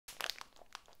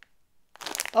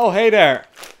Oh, hey there!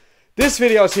 This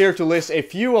video is here to list a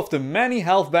few of the many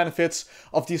health benefits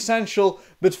of the essential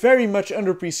but very much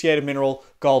underappreciated mineral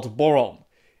called boron.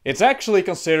 It's actually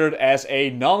considered as a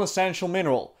non-essential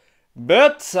mineral,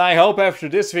 but I hope after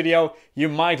this video you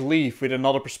might leave with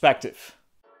another perspective.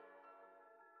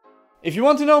 If you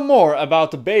want to know more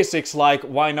about the basics like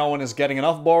why no one is getting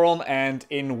enough boron and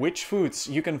in which foods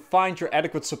you can find your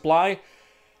adequate supply,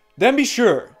 then be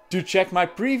sure to check my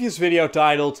previous video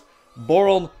titled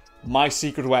Boron, My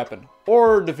Secret Weapon,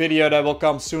 or the video that will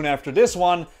come soon after this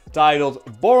one titled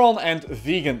Boron and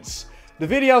Vegans. The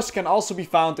videos can also be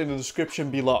found in the description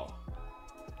below.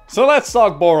 So let's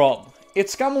talk boron.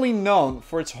 It's commonly known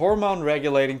for its hormone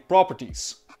regulating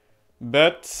properties.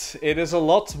 But it is a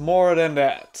lot more than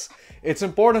that. It's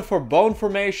important for bone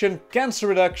formation, cancer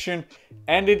reduction,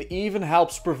 and it even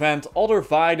helps prevent other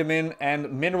vitamin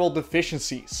and mineral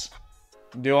deficiencies.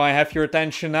 Do I have your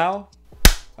attention now?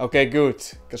 Okay, good,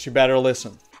 because you better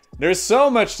listen. There's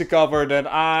so much to cover that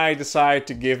I decided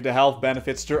to give the health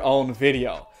benefits their own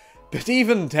video. But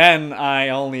even then, I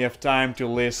only have time to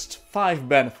list 5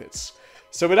 benefits.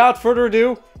 So without further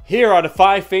ado, here are the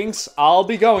 5 things I'll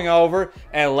be going over,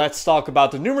 and let's talk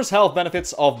about the numerous health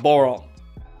benefits of boron.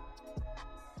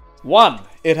 1.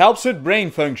 It helps with brain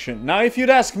function. Now if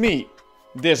you'd ask me,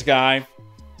 this guy,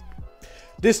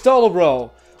 this total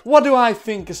bro, what do I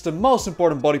think is the most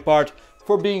important body part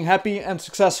for being happy and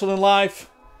successful in life?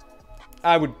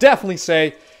 I would definitely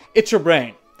say it's your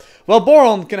brain. Well,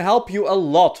 boron can help you a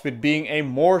lot with being a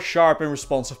more sharp and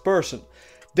responsive person.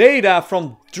 Data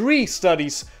from 3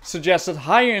 studies suggest that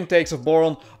higher intakes of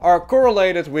boron are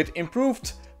correlated with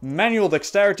improved manual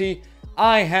dexterity,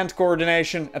 eye-hand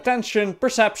coordination, attention,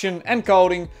 perception,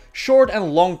 encoding, short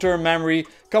and long-term memory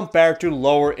compared to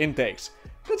lower intakes.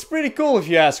 That's pretty cool if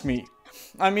you ask me.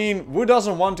 I mean, who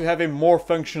doesn't want to have a more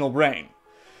functional brain?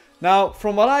 Now,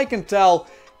 from what I can tell,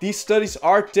 these studies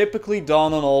are typically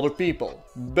done on older people,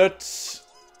 but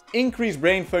increased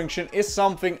brain function is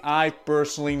something I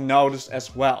personally noticed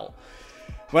as well.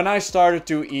 When I started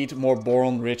to eat more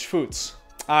boron-rich foods,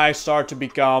 I started to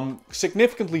become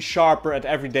significantly sharper at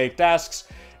everyday tasks,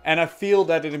 and I feel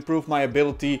that it improved my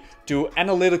ability to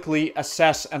analytically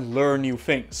assess and learn new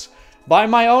things. By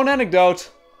my own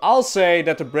anecdote, I'll say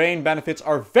that the brain benefits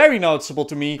are very noticeable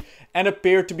to me and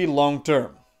appear to be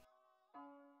long-term.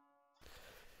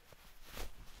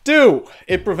 2.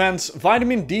 It prevents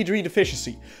vitamin D3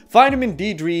 deficiency. Vitamin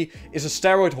D3 is a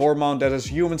steroid hormone that is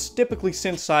humans typically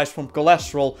synthesize from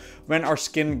cholesterol when our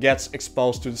skin gets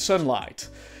exposed to the sunlight.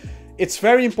 It's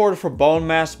very important for bone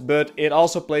mass, but it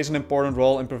also plays an important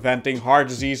role in preventing heart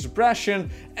disease,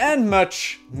 depression, and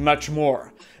much, much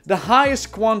more. The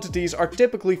highest quantities are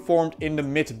typically formed in the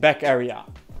mid-back area.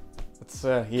 It's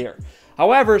here.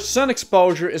 However, sun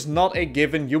exposure is not a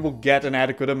given you will get an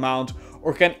adequate amount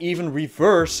or can even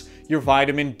reverse your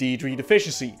vitamin D3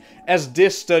 deficiency, as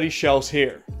this study shows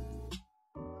here.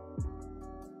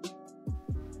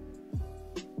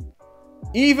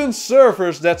 Even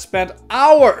surfers that spend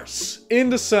hours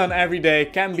in the sun every day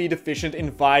can be deficient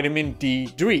in vitamin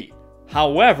D3.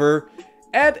 However,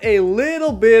 add a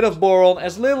little bit of boron,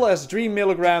 as little as 3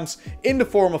 milligrams in the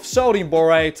form of sodium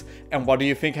borate, and what do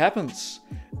you think happens?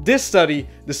 This study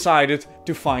decided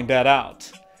to find that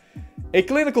out. A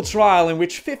clinical trial in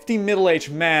which 15 middle-aged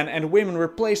men and women were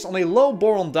placed on a low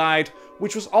boron diet,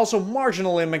 which was also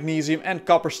marginal in magnesium and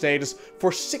copper status,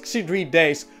 for 63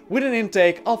 days with an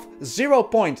intake of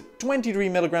 0.23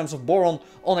 milligrams of boron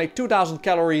on a 2000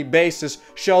 calorie basis,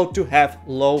 showed to have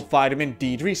low vitamin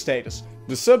D3 status.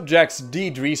 The subject's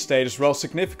D3 status rose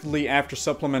significantly after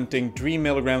supplementing 3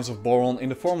 milligrams of boron in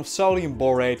the form of sodium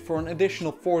borate for an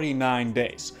additional 49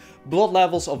 days. Blood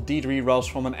levels of D3 rose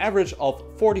from an average of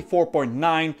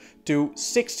 44.9 to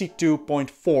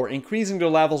 62.4, increasing their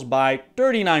levels by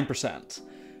 39%.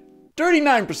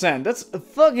 39%, that's a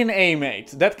fucking A,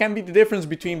 mate. That can be the difference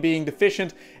between being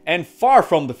deficient and far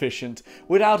from deficient,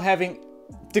 without having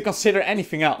to consider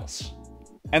anything else.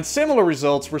 And similar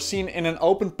results were seen in an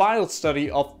open pilot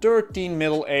study of 13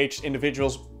 middle-aged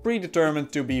individuals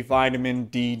predetermined to be vitamin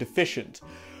D deficient,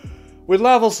 with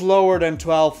levels lower than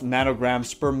 12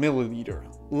 nanograms per milliliter.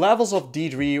 Levels of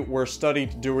D3 were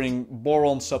studied during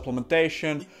boron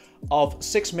supplementation of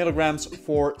 6 milligrams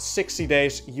for 60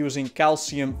 days using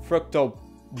calcium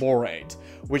fructoborate,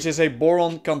 which is a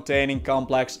boron-containing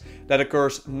complex that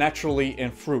occurs naturally in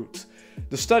fruit.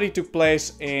 The study took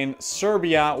place in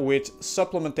Serbia, with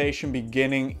supplementation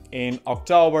beginning in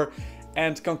October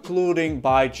and concluding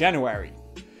by January.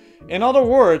 In other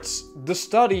words, the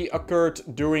study occurred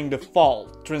during the fall,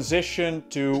 transition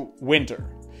to winter,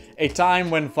 a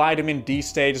time when vitamin D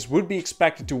status would be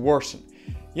expected to worsen.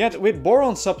 Yet with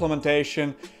boron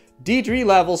supplementation, D3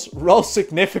 levels rose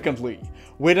significantly,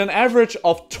 with an average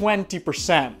of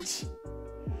 20%.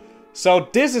 So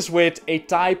this is with a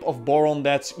type of boron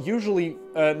that's usually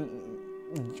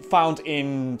found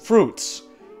in fruits.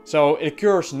 So it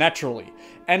occurs naturally.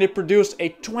 And it produced a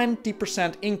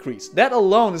 20% increase. That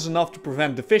alone is enough to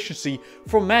prevent deficiency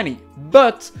for many.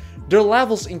 But their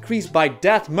levels increased by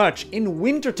that much in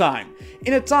wintertime.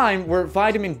 In a time where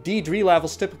vitamin D3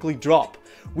 levels typically drop.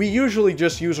 We usually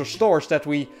just use our stores that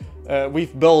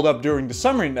we've built up during the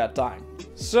summer in that time.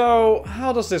 So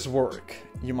how does this work?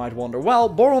 You might wonder. Well,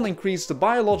 boron increased the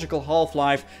biological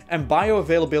half-life and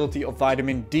bioavailability of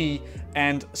vitamin D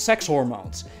and sex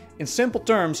hormones. In simple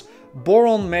terms,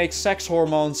 boron makes sex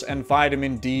hormones and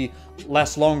vitamin D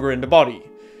last longer in the body.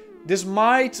 This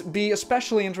might be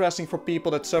especially interesting for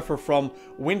people that suffer from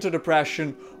winter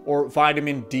depression or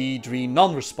vitamin D3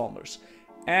 non-responders.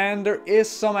 And there is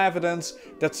some evidence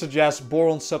that suggests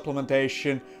boron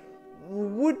supplementation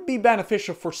would be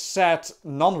beneficial for said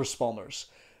non-responders.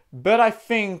 But I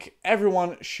think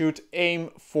everyone should aim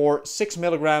for 6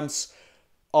 milligrams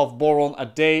of boron a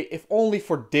day, if only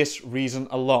for this reason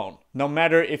alone, no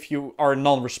matter if you are a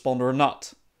non-responder or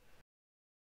not.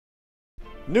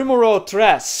 Numero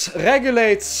 3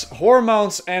 regulates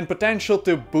hormones and potential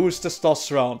to boost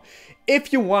testosterone.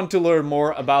 If you want to learn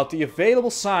more about the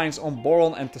available science on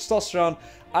boron and testosterone,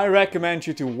 I recommend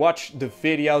you to watch the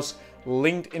videos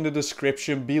linked in the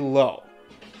description below.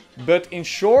 But in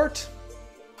short,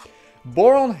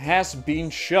 boron has been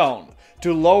shown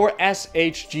to lower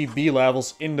SHGB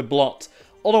levels in the blood,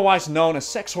 otherwise known as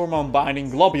sex hormone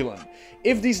binding globulin.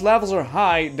 If these levels are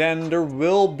high, then there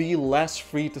will be less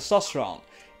free testosterone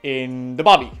in the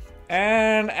body.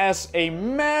 And as a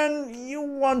man, you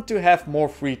want to have more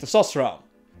free testosterone.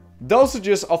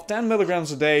 Dosages of 10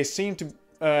 milligrams a day seem to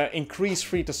increase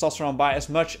free testosterone by as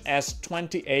much as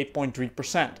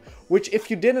 28.3%, which, if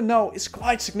you didn't know, is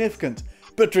quite significant.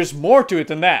 But there's more to it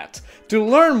than that. To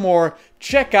learn more,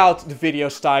 check out the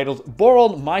videos titled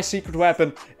Boron, My Secret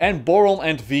Weapon and Boron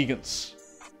and Vegans.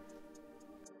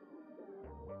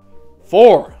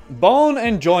 4. Bone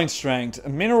and joint strength,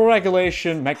 mineral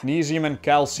regulation, magnesium and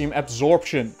calcium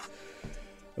absorption.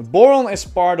 Boron is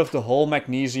part of the whole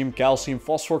magnesium, calcium,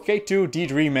 phosphor, K2,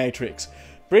 D3 matrix.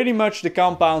 Pretty much the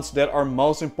compounds that are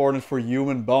most important for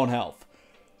human bone health.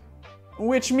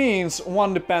 Which means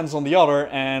one depends on the other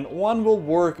and one will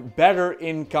work better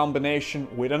in combination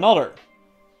with another.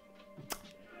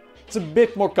 It's a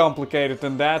bit more complicated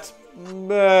than that,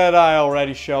 but I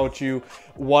already showed you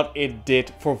what it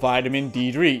did for vitamin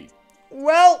D3.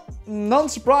 Well,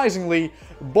 non-surprisingly,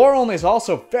 boron is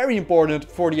also very important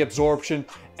for the absorption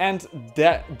and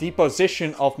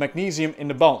deposition of magnesium in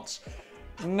the bones.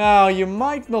 Now, you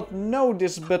might not know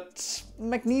this, but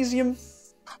magnesium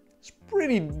is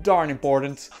pretty darn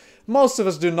important. Most of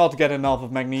us do not get enough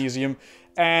of magnesium,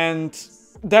 and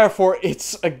therefore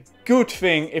it's a good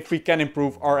thing if we can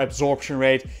improve our absorption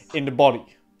rate in the body.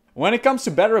 When it comes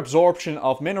to better absorption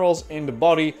of minerals in the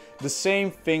body, the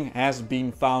same thing has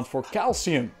been found for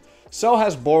calcium. So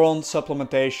has boron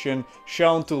supplementation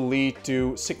shown to lead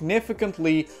to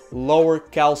significantly lower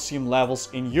calcium levels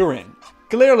in urine.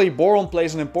 Clearly, boron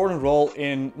plays an important role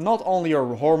in not only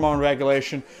our hormone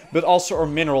regulation, but also our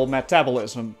mineral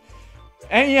metabolism.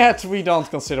 And yet, we don't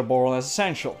consider boron as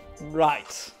essential.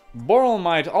 Right. Boron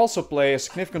might also play a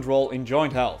significant role in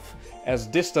joint health, as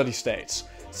this study states.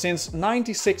 Since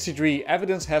 1963,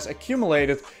 evidence has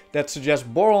accumulated that suggests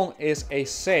boron is a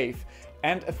safe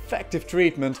and effective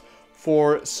treatment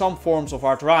for some forms of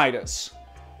arthritis.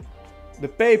 The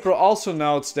paper also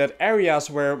notes that areas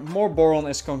where more boron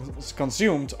is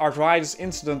consumed, arthritis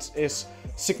incidence is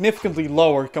significantly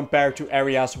lower compared to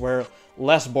areas where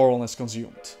less boron is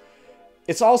consumed.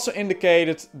 It's also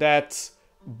indicated that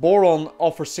boron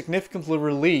offers significant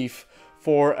relief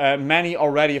for many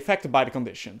already affected by the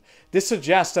condition. This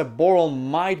suggests that boron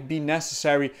might be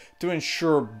necessary to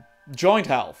ensure joint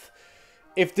health.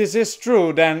 If this is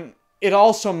true, then it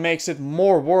also makes it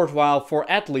more worthwhile for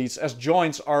athletes, as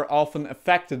joints are often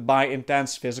affected by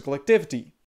intense physical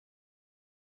activity.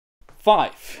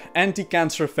 5.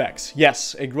 Anti-cancer effects.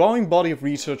 Yes, a growing body of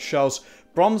research shows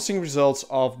promising results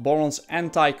of boron's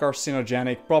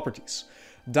anti-carcinogenic properties.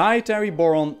 Dietary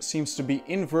boron seems to be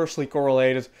inversely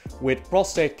correlated with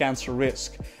prostate cancer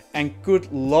risk and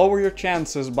could lower your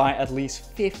chances by at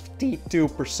least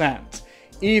 52%,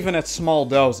 even at small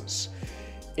doses.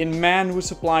 In men who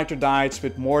supplied their diets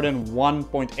with more than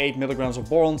 1.8 milligrams of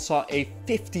boron saw a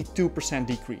 52%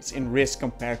 decrease in risk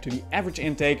compared to the average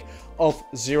intake of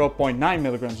 0.9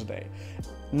 milligrams a day.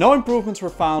 No improvements were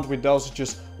found with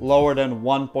dosages lower than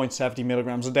 1.70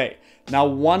 milligrams a day. Now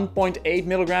 1.8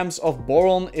 milligrams of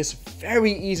boron is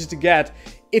very easy to get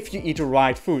if you eat the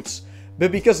right foods.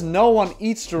 But because no one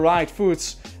eats the right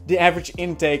foods, the average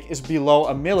intake is below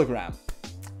a milligram.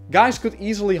 Guys could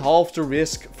easily halve the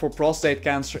risk for prostate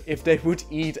cancer if they would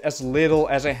eat as little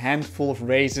as a handful of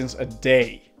raisins a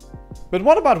day. But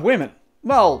what about women?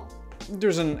 Well,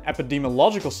 there's an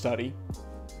epidemiological study.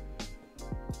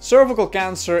 Cervical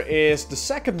cancer is the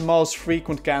second most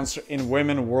frequent cancer in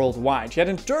women worldwide, yet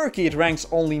in Turkey it ranks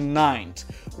only 9th,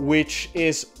 which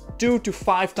is 2 to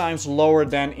 5 times lower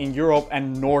than in Europe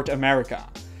and North America.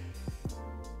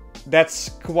 That's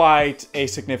quite a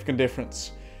significant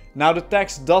difference. Now the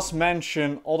text does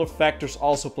mention other factors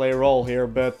also play a role here,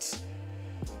 but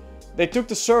they took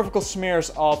the cervical smears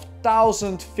of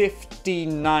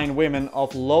 1,059 women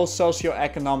of low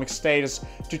socioeconomic status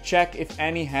to check if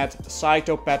any had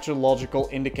cytopathological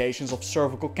indications of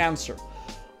cervical cancer.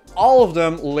 All of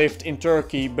them lived in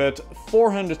Turkey, but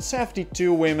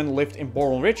 472 women lived in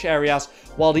boron-rich areas,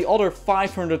 while the other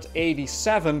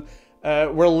 587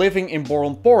 were living in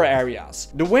boron-poor areas.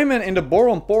 The women in the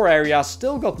boron-poor areas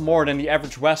still got more than the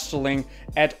average Westerling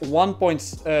at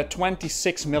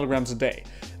 1.26 milligrams a day.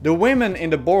 The women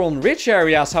in the boron-rich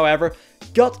areas, however,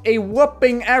 got a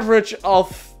whopping average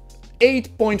of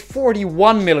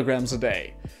 8.41 milligrams a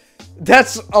day.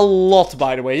 That's a lot,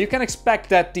 by the way. You can expect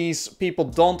that these people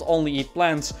don't only eat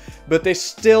plants, but they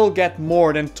still get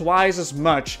more than twice as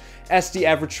much as the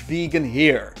average vegan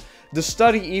here. The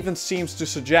study even seems to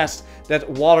suggest that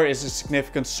water is a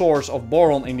significant source of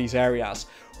boron in these areas,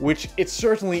 which it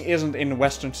certainly isn't in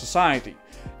Western society.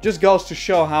 Just goes to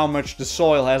show how much the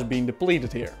soil has been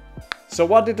depleted here. So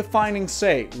what did the findings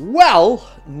say? Well,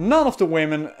 none of the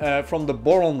women from the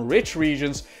boron-rich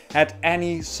regions had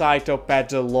any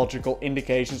cytopathological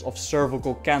indications of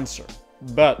cervical cancer.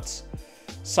 But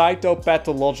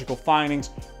cytopathological findings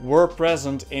were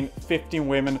present in 15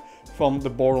 women from the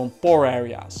boron-poor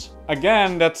areas.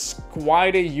 Again, that's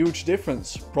quite a huge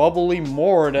difference. Probably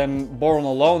more than boron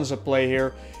alone is at play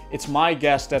here. It's my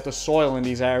guess that the soil in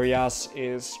these areas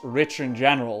is richer in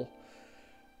general.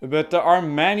 But there are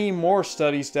many more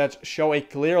studies that show a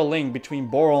clear link between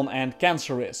boron and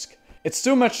cancer risk. It's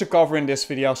too much to cover in this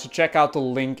video, so check out the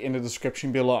link in the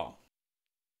description below.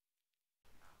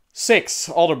 6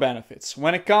 other benefits.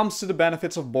 When it comes to the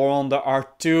benefits of boron, there are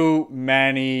too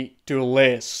many to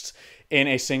list in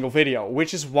a single video,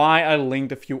 which is why I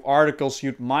linked a few articles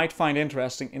you might find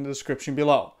interesting in the description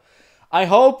below. I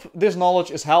hope this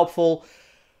knowledge is helpful.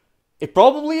 It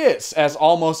probably is, as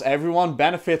almost everyone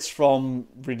benefits from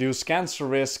reduced cancer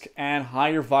risk and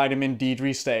higher vitamin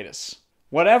D3 status.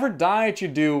 Whatever diet you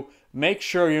do, make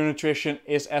sure your nutrition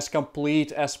is as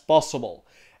complete as possible.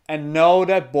 And know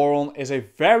that boron is a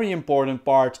very important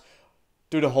part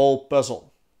to the whole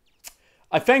puzzle.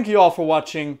 I thank you all for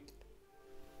watching.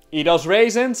 Eat those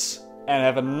raisins and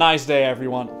have a nice day,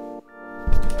 everyone.